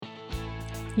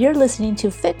You're listening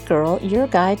to Fit Girl, your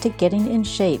guide to getting in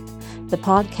shape, the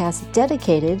podcast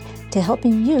dedicated to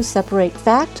helping you separate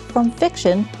fact from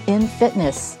fiction in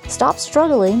fitness. Stop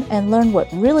struggling and learn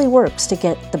what really works to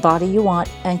get the body you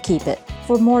want and keep it.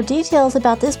 For more details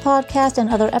about this podcast and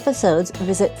other episodes,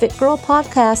 visit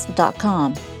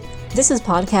fitgirlpodcast.com. This is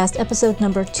podcast episode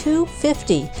number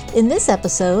 250. In this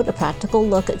episode, a practical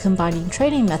look at combining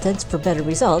training methods for better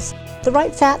results, the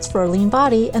right fats for a lean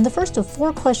body, and the first of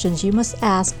 4 questions you must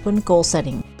ask when goal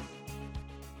setting.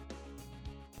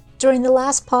 During the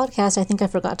last podcast, I think I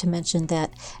forgot to mention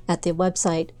that at the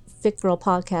website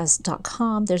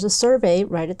fitgirlpodcast.com, there's a survey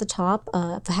right at the top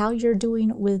of how you're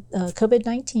doing with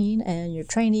COVID-19 and your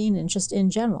training and just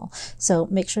in general. So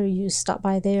make sure you stop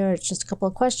by there. It's just a couple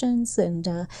of questions and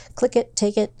click it,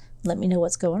 take it, let me know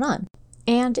what's going on.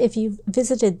 And if you've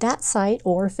visited that site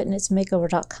or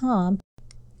fitnessmakeover.com,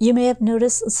 you may have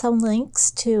noticed some links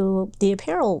to the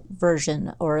apparel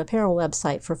version or apparel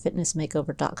website for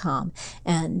fitnessmakeover.com.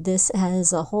 And this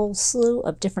has a whole slew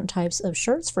of different types of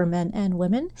shirts for men and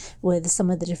women with some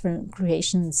of the different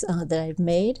creations that I've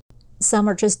made. Some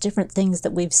are just different things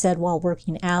that we've said while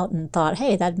working out and thought,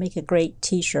 hey, that'd make a great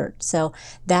t-shirt. So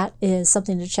that is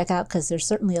something to check out because there's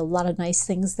certainly a lot of nice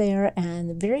things there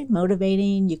and very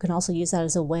motivating. You can also use that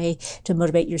as a way to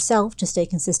motivate yourself to stay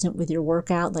consistent with your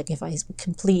workout. Like if I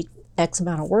complete X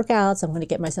amount of workouts, I'm going to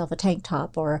get myself a tank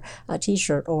top or a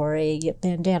t-shirt or a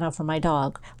bandana for my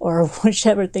dog or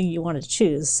whichever thing you want to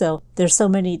choose. So there's so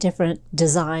many different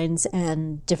designs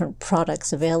and different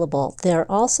products available. There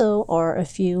also are a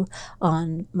few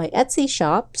on my Etsy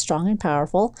shop, Strong and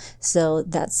Powerful. So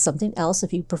that's something else.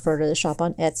 If you prefer to shop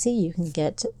on Etsy, you can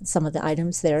get some of the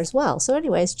items there as well. So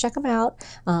anyways, check them out.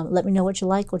 Let me know what you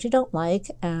like, what you don't like,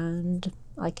 and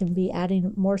I can be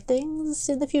adding more things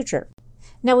in the future.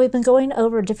 Now, we've been going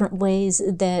over different ways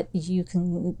that you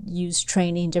can use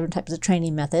training, different types of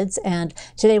training methods, and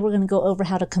today we're going to go over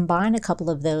how to combine a couple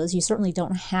of those. You certainly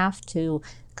don't have to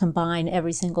combine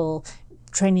every single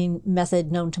training method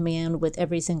known to man with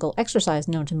every single exercise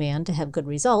known to man to have good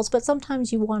results, but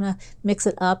sometimes you want to mix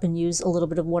it up and use a little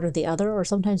bit of one or the other, or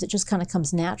sometimes it just kind of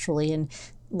comes naturally. And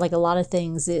like a lot of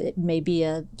things, it may be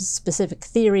a specific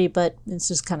theory, but it's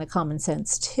just kind of common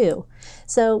sense too.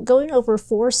 So going over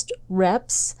forced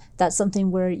reps, that's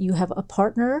something where you have a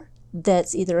partner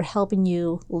that's either helping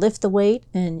you lift the weight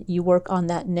and you work on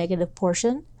that negative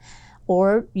portion,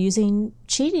 or using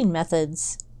cheating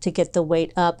methods to get the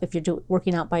weight up if you're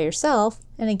working out by yourself.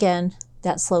 And again,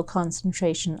 that slow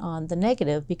concentration on the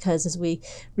negative, because as we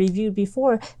reviewed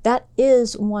before, that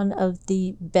is one of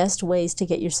the best ways to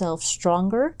get yourself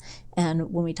stronger.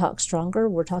 And when we talk stronger,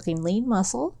 we're talking lean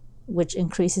muscle, which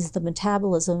increases the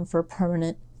metabolism for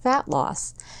permanent fat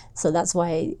loss. So that's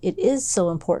why it is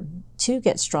so important to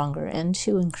get stronger and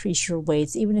to increase your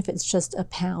weights, even if it's just a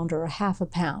pound or a half a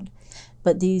pound.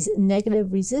 But these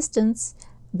negative resistance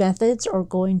methods are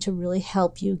going to really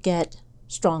help you get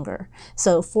stronger.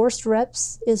 So forced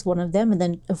reps is one of them. And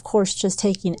then, of course, just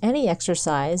taking any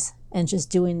exercise and just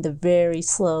doing the very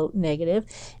slow negative.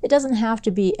 It doesn't have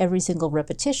to be every single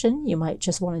repetition. You might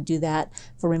just want to do that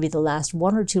for maybe the last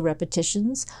 1 or 2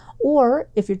 repetitions. Or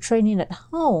if you're training at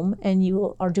home and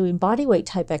you are doing body weight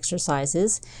type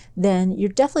exercises, then you're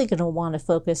definitely going to want to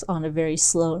focus on a very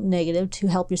slow negative to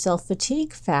help yourself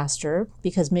fatigue faster,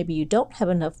 because maybe you don't have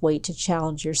enough weight to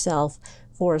challenge yourself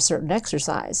for a certain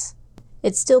exercise.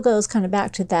 It still goes kind of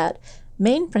back to that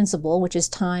main principle, which is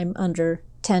time under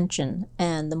tension.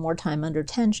 And the more time under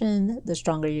tension, the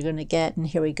stronger you're going to get. And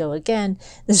here we go again.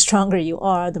 The stronger you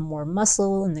are, the more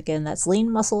muscle. And again, that's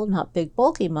lean muscle, not big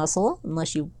bulky muscle,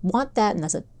 unless you want that. And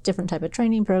that's a different type of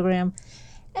training program.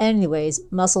 Anyways,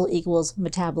 muscle equals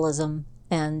metabolism.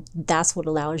 And that's what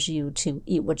allows you to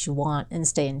eat what you want and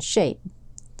stay in shape.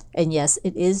 And yes,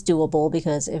 it is doable,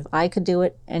 because if I could do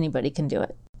it, anybody can do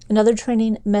it. Another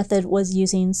training method was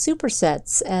using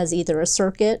supersets as either a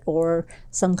circuit or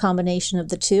some combination of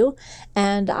the two.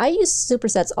 And I use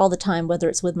supersets all the time, whether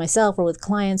it's with myself or with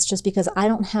clients, just because I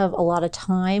don't have a lot of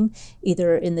time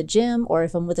either in the gym, or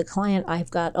if I'm with a client, I've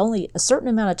got only a certain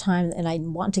amount of time and I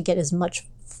want to get as much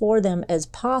for them as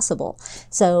possible.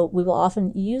 So we will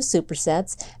often use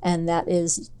supersets, and that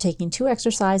is taking 2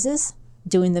 exercises,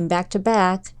 doing them back to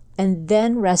back, and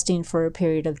then resting for a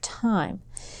period of time.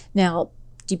 Now,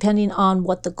 depending on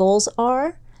what the goals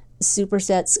are,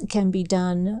 supersets can be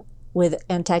done with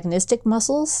antagonistic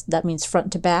muscles. That means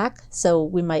front to back. So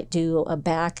we might do a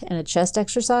back and a chest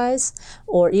exercise,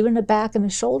 or even a back and a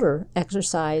shoulder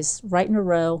exercise right in a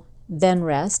row, then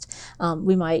rest.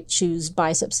 We might choose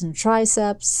biceps and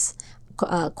triceps,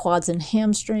 quads and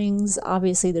hamstrings.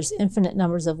 Obviously, there's infinite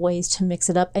numbers of ways to mix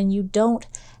it up, and you don't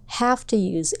have to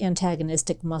use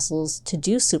antagonistic muscles to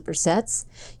do supersets.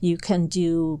 You can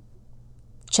do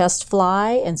chest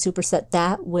fly and superset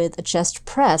that with a chest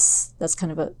press. That's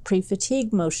kind of a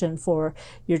pre-fatigue motion for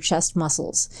your chest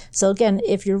muscles. So again,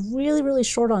 if you're really, really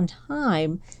short on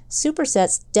time,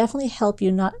 supersets definitely help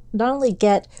you not only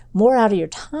get more out of your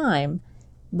time,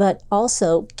 but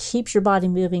also keeps your body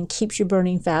moving, keeps you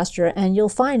burning faster. And you'll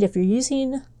find if you're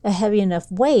using a heavy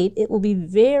enough weight, it will be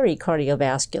very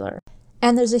cardiovascular.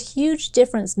 And there's a huge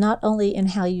difference not only in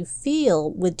how you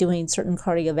feel with doing certain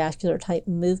cardiovascular type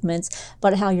movements,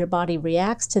 but how your body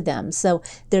reacts to them. So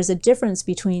there's a difference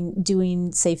between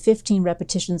doing, say, 15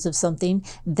 repetitions of something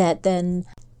that then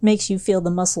makes you feel the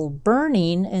muscle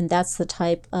burning, and that's the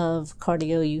type of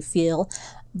cardio you feel,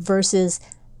 versus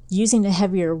using a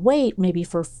heavier weight, maybe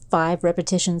for 5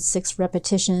 repetitions, 6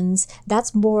 repetitions.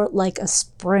 That's more like a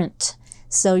sprint.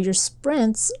 So your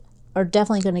sprints are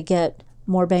definitely going to get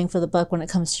more bang for the buck when it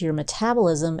comes to your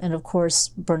metabolism and, of course,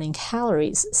 burning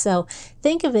calories. So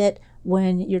think of it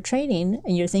when you're training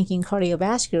and you're thinking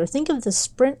cardiovascular, think of the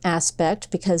sprint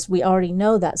aspect, because we already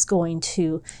know that's going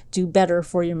to do better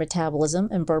for your metabolism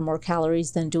and burn more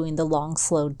calories than doing the long,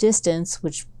 slow distance,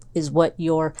 which is what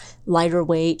your lighter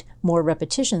weight, more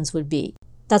repetitions would be.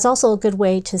 That's also a good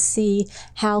way to see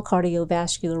how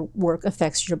cardiovascular work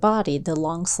affects your body. The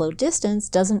long, slow distance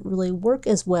doesn't really work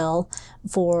as well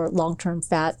for long-term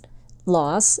fat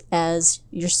loss as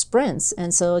your sprints.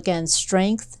 And so again,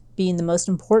 strength being the most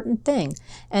important thing.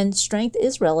 And strength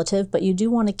is relative, but you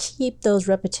do want to keep those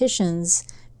repetitions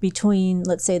between,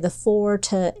 let's say, the 4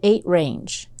 to 8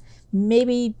 range.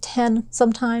 Maybe 10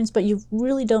 sometimes, but you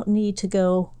really don't need to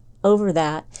go over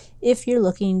that if you're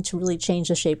looking to really change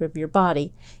the shape of your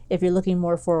body. If you're looking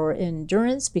more for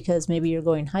endurance because maybe you're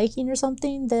going hiking or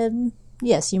something, then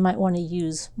yes, you might want to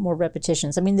use more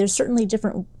repetitions. I mean, there's certainly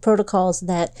different protocols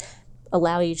that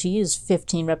allow you to use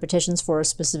 15 repetitions for a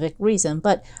specific reason.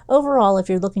 But overall, if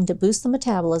you're looking to boost the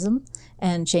metabolism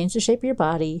and change the shape of your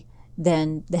body,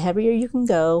 then the heavier you can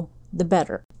go, the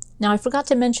better. Now, I forgot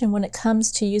to mention when it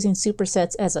comes to using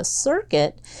supersets as a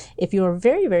circuit, if you're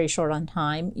very, very short on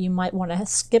time, you might want to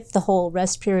skip the whole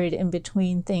rest period in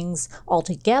between things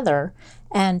altogether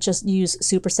and just use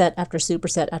superset after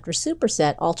superset after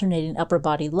superset, alternating upper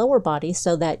body, lower body,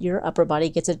 so that your upper body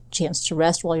gets a chance to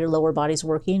rest while your lower body's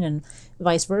working and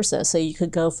vice versa. So you could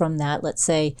go from that, let's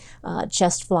say,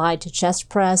 chest fly to chest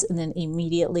press, and then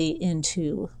immediately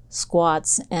into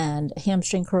squats and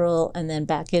hamstring curl, and then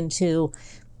back into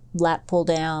lat pull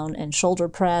down and shoulder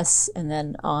press, and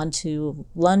then on to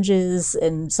lunges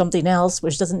and something else,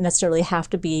 which doesn't necessarily have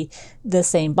to be the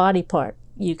same body part.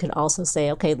 You could also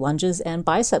say, okay, lunges and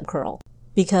bicep curl,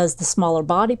 because the smaller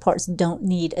body parts don't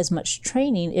need as much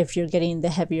training if you're getting the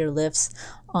heavier lifts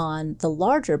on the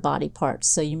larger body parts.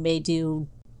 So you may do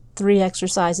 3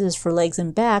 exercises for legs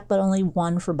and back, but only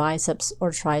 1 for biceps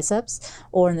or triceps.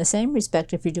 Or in the same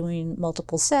respect, if you're doing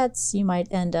multiple sets, you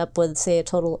might end up with, say, a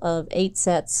total of 8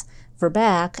 sets for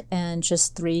back and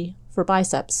just 3 for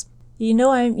biceps. You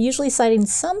know, I'm usually citing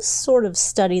some sort of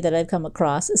study that I've come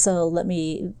across, so let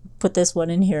me put this one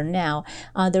in here now.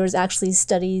 There was actually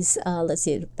studies,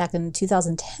 back in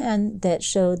 2010 that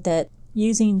showed that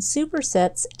using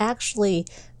supersets actually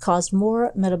caused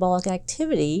more metabolic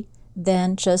activity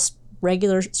than just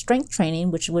regular strength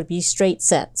training, which would be straight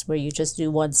sets, where you just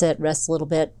do 1 set, rest a little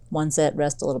bit, 1 set,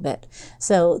 rest a little bit.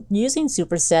 So using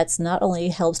supersets not only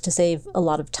helps to save a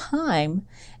lot of time,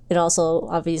 it also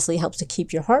obviously helps to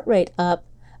keep your heart rate up,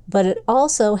 but it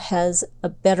also has a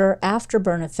better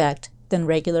afterburn effect than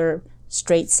regular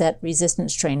straight set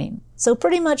resistance training. So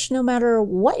pretty much no matter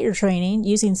what you're training,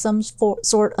 using some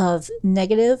sort of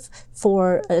negative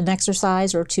for an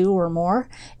exercise or 2 or more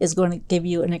is going to give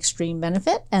you an extreme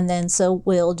benefit, and then so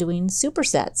will doing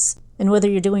supersets. And whether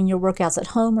you're doing your workouts at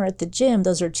home or at the gym,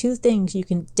 those are 2 things you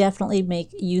can definitely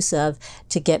make use of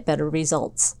to get better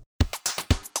results.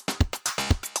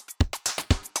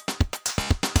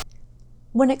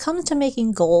 When it comes to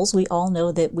making goals, we all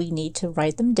know that we need to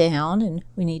write them down and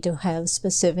we need to have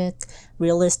specific,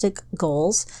 realistic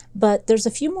goals. But there's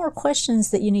a few more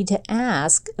questions that you need to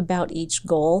ask about each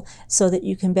goal so that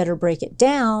you can better break it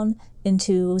down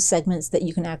into segments that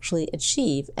you can actually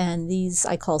achieve. And these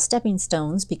I call stepping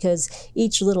stones, because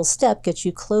each little step gets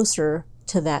you closer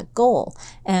to that goal.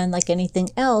 And like anything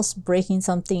else, breaking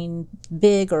something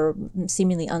big or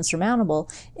seemingly unsurmountable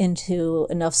into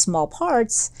enough small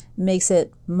parts makes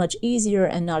it much easier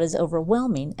and not as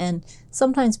overwhelming. And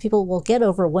sometimes people will get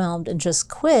overwhelmed and just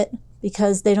quit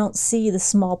because they don't see the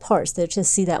small parts. They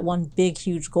just see that one big,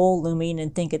 huge goal looming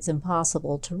and think it's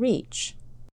impossible to reach.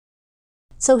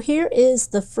 So here is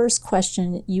the first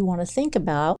question you want to think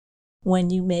about when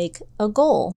you make a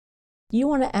goal. You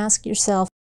want to ask yourself,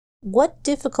 what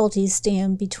difficulties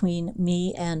stand between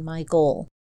me and my goal?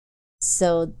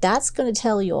 So that's going to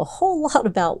tell you a whole lot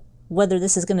about whether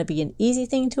this is going to be an easy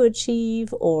thing to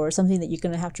achieve or something that you're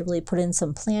going to have to really put in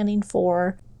some planning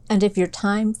for. And if your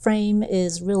time frame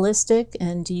is realistic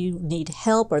and you need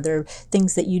help, or there are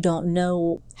things that you don't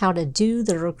know how to do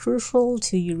that are crucial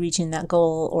to you reaching that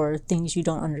goal, or things you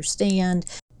don't understand.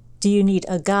 Do you need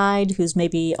a guide who's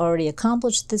maybe already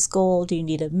accomplished this goal? Do you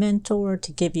need a mentor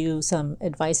to give you some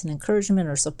advice and encouragement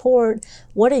or support?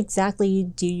 What exactly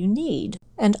do you need?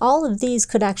 And all of these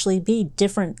could actually be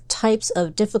different types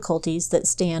of difficulties that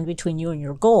stand between you and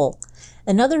your goal.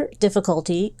 Another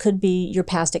difficulty could be your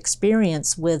past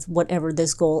experience with whatever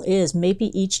this goal is. Maybe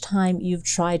each time you've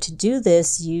tried to do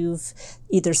this, you've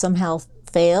either somehow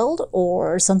failed,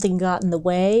 or something got in the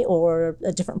way, or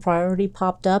a different priority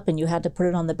popped up and you had to put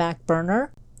it on the back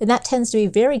burner. And that tends to be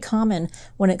very common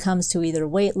when it comes to either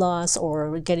weight loss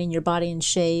or getting your body in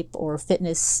shape or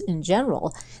fitness in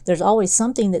general. There's always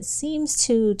something that seems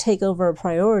to take over a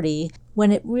priority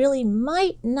when it really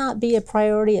might not be a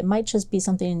priority. It might just be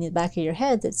something in the back of your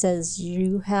head that says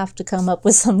you have to come up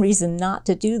with some reason not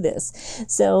to do this.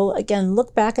 So again,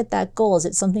 look back at that goal. Is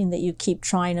it something that you keep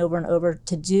trying over and over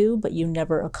to do, but you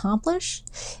never accomplish?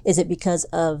 Is it because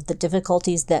of the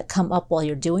difficulties that come up while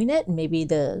you're doing it? Maybe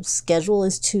the schedule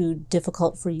is too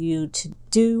difficult for you to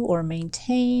do or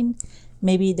maintain.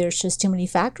 Maybe there's just too many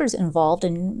factors involved,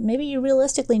 and maybe you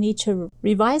realistically need to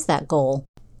revise that goal.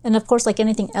 And of course, like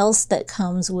anything else that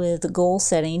comes with goal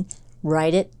setting,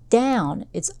 write it down.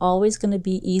 It's always going to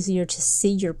be easier to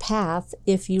see your path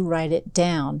if you write it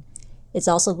down. It's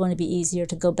also going to be easier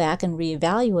to go back and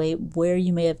reevaluate where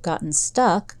you may have gotten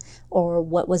stuck, or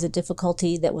what was a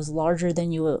difficulty that was larger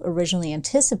than you originally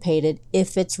anticipated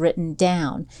if it's written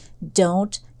down.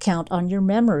 Don't count on your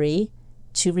memory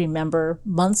to remember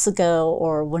months ago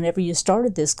or whenever you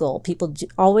started this goal. People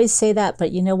always say that,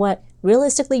 but you know what?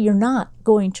 Realistically, you're not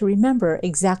going to remember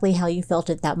exactly how you felt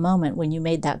at that moment when you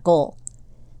made that goal.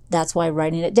 That's why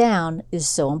writing it down is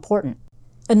so important.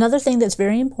 Another thing that's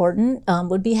very important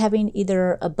would be having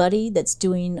either a buddy that's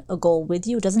doing a goal with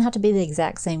you. It doesn't have to be the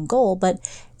exact same goal, but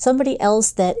somebody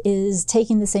else that is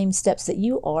taking the same steps that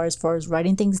you are as far as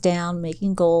writing things down,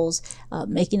 making goals,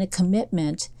 making a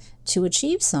commitment to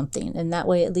achieve something. And that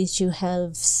way, at least you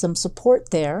have some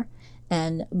support there.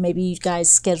 And maybe you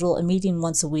guys schedule a meeting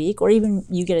once a week, or even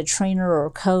you get a trainer or a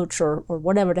coach or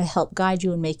whatever to help guide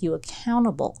you and make you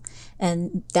accountable.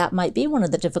 And that might be one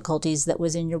of the difficulties that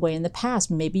was in your way in the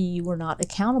past. Maybe you were not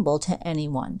accountable to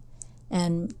anyone.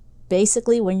 And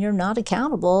basically, when you're not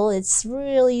accountable, it's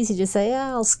really easy to say,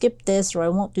 I'll skip this, or I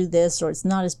won't do this, or it's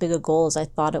not as big a goal as I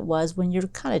thought it was, when you're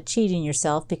kind of cheating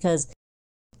yourself.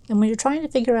 And when you're trying to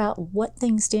figure out what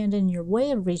things stand in your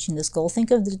way of reaching this goal,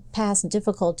 think of the past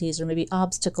difficulties or maybe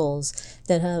obstacles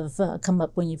that have come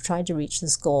up when you've tried to reach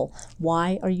this goal.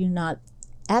 Why are you not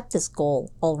at this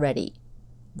goal already?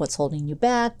 What's holding you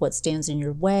back? What stands in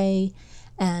your way?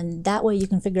 And that way you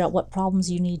can figure out what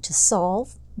problems you need to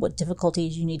solve, what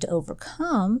difficulties you need to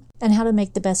overcome, and how to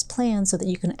make the best plan so that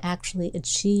you can actually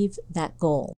achieve that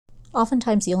goal.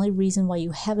 Oftentimes, the only reason why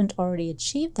you haven't already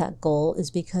achieved that goal is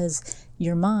because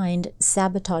your mind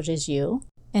sabotages you,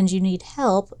 and you need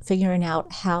help figuring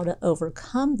out how to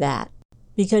overcome that,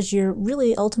 because you're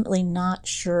really ultimately not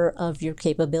sure of your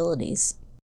capabilities.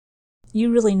 You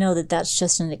really know that that's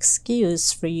just an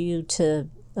excuse for you to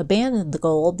abandon the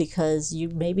goal because you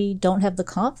maybe don't have the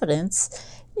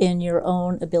confidence in your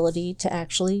own ability to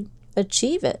actually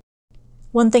achieve it.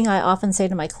 One thing I often say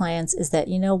to my clients is that,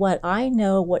 you know what, I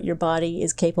know what your body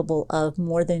is capable of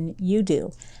more than you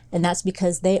do. And that's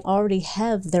because they already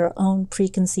have their own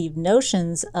preconceived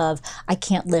notions of, I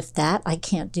can't lift that, I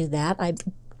can't do that, I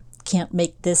can't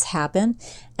make this happen.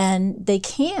 And they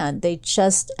can. They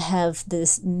just have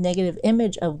this negative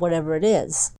image of whatever it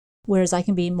is. Whereas I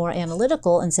can be more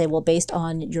analytical and say, well, based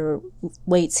on your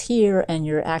weights here and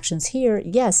your actions here,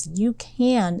 yes, you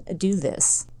can do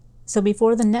this. So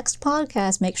before the next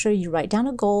podcast, make sure you write down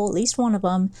a goal, at least one of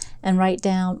them, and write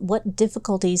down what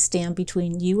difficulties stand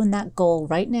between you and that goal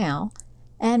right now,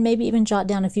 and maybe even jot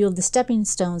down a few of the stepping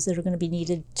stones that are going to be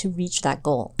needed to reach that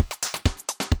goal.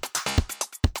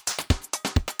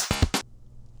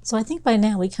 So I think by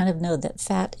now we kind of know that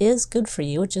fat is good for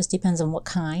you. It just depends on what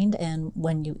kind and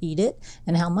when you eat it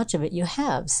and how much of it you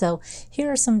have. So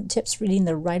here are some tips for eating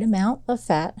the right amount of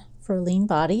fat for a lean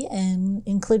body, and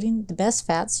including the best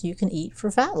fats you can eat for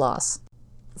fat loss.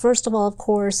 First of all, of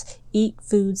course, eat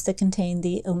foods that contain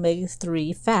the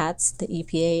omega-3 fats, the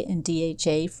EPA and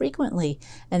DHA, frequently,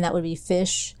 and that would be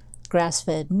fish,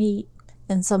 grass-fed meat,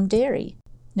 and some dairy.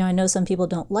 Now, I know some people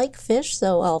don't like fish,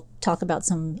 so I'll talk about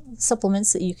some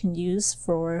supplements that you can use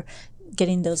for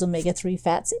getting those omega-3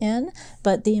 fats in,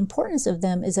 but the importance of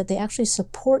them is that they actually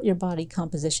support your body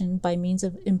composition by means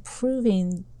of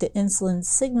improving the insulin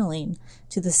signaling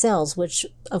to the cells, which,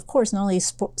 of course, not only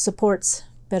supports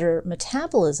better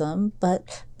metabolism,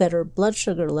 but better blood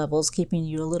sugar levels, keeping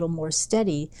you a little more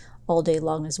steady all day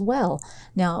long as well.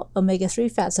 Now, omega-3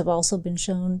 fats have also been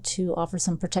shown to offer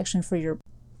some protection for your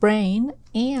brain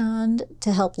and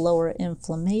to help lower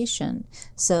inflammation.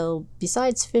 So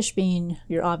besides fish being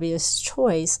your obvious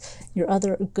choice, your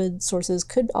other good sources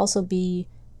could also be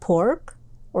pork,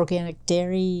 organic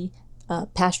dairy,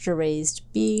 pasture-raised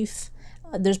beef.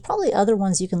 There's probably other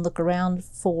ones you can look around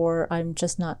for. I'm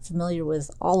just not familiar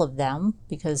with all of them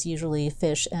because usually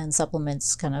fish and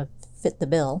supplements kind of fit the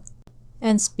bill.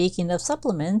 And speaking of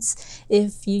supplements,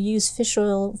 if you use fish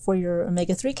oil for your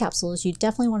omega-3 capsules, you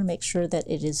definitely want to make sure that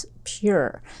it is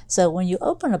pure. So when you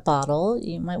open a bottle,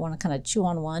 you might want to kind of chew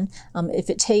on one.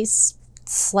 If it tastes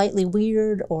slightly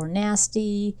weird or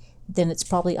nasty, then it's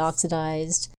probably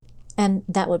oxidized. And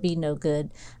that would be no good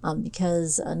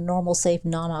because a normal, safe,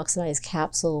 non-oxidized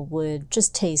capsule would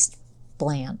just taste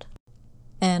bland.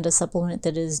 And a supplement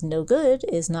that is no good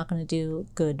is not going to do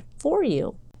good for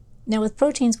you. Now, with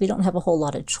proteins, we don't have a whole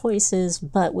lot of choices,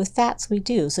 but with fats, we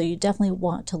do. So you definitely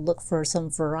want to look for some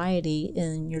variety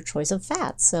in your choice of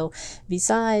fats. So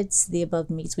besides the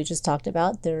above meats we just talked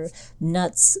about, there are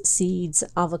nuts, seeds,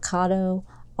 avocado,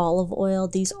 olive oil.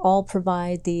 These all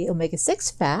provide the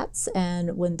omega-6 fats,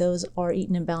 and when those are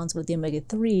eaten in balance with the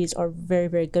omega-3s, are very,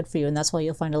 very good for you. And that's why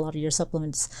you'll find a lot of your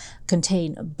supplements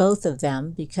contain both of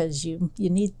them, because you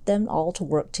need them all to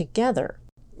work together.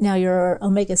 Now, your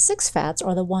omega-6 fats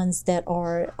are the ones that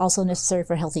are also necessary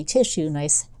for healthy tissue,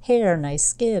 nice hair, nice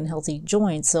skin, healthy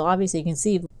joints. So obviously you can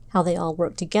see how they all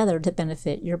work together to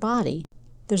benefit your body.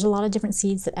 There's a lot of different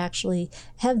seeds that actually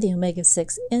have the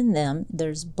omega-6 in them.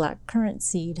 There's black currant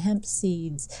seed, hemp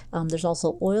seeds. There's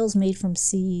also oils made from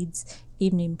seeds,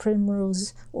 evening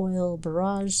primrose oil,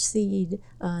 borage seed.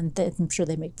 I'm sure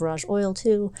they make borage oil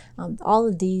too. All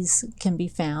of these can be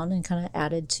found and kind of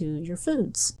added to your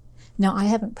foods. Now, I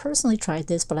haven't personally tried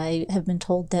this, but I have been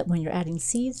told that when you're adding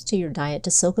seeds to your diet,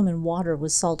 to soak them in water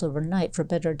with salt overnight for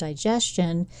better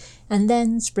digestion, and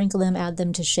then sprinkle them, add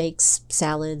them to shakes,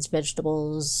 salads,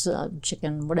 vegetables,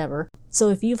 chicken, whatever. So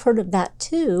if you've heard of that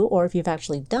too, or if you've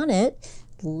actually done it,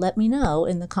 let me know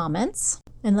in the comments.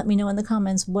 And let me know in the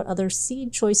comments what other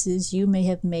seed choices you may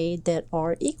have made that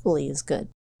are equally as good.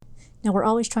 Now, we're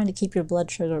always trying to keep your blood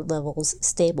sugar levels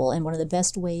stable, and one of the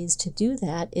best ways to do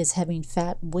that is having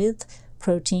fat with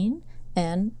protein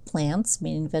and plants,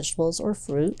 meaning vegetables or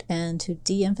fruit, and to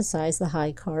de-emphasize the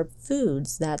high-carb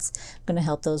foods. That's going to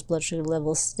help those blood sugar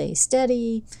levels stay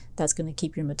steady. That's going to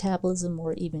keep your metabolism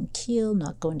more even keel,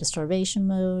 not go into starvation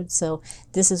mode. So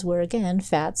this is where, again,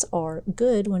 fats are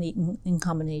good when eaten in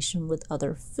combination with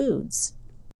other foods.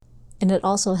 And it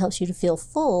also helps you to feel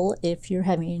full if you're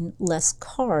having less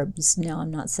carbs. Now,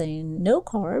 I'm not saying no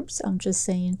carbs, I'm just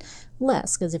saying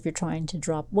less, because if you're trying to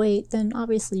drop weight, then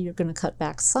obviously you're going to cut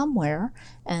back somewhere,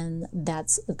 and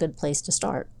that's a good place to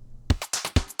start.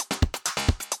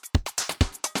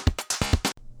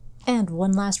 And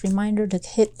one last reminder to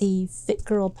hit the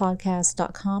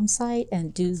fitgirlpodcast.com site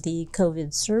and do the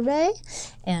COVID survey,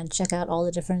 and check out all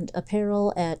the different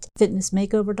apparel at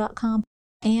fitnessmakeover.com.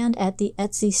 and at the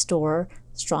Etsy store,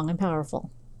 Strong and Powerful.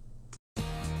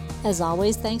 As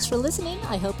always, thanks for listening.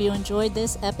 I hope you enjoyed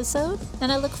this episode,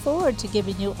 and I look forward to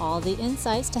giving you all the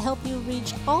insights to help you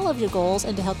reach all of your goals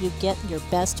and to help you get your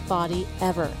best body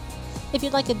ever. If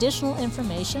you'd like additional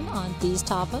information on these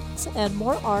topics and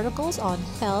more articles on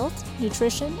health,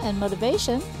 nutrition, and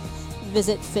motivation,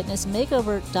 visit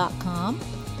fitnessmakeover.com,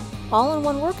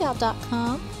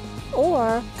 allinoneworkout.com,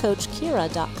 or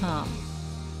coachkira.com.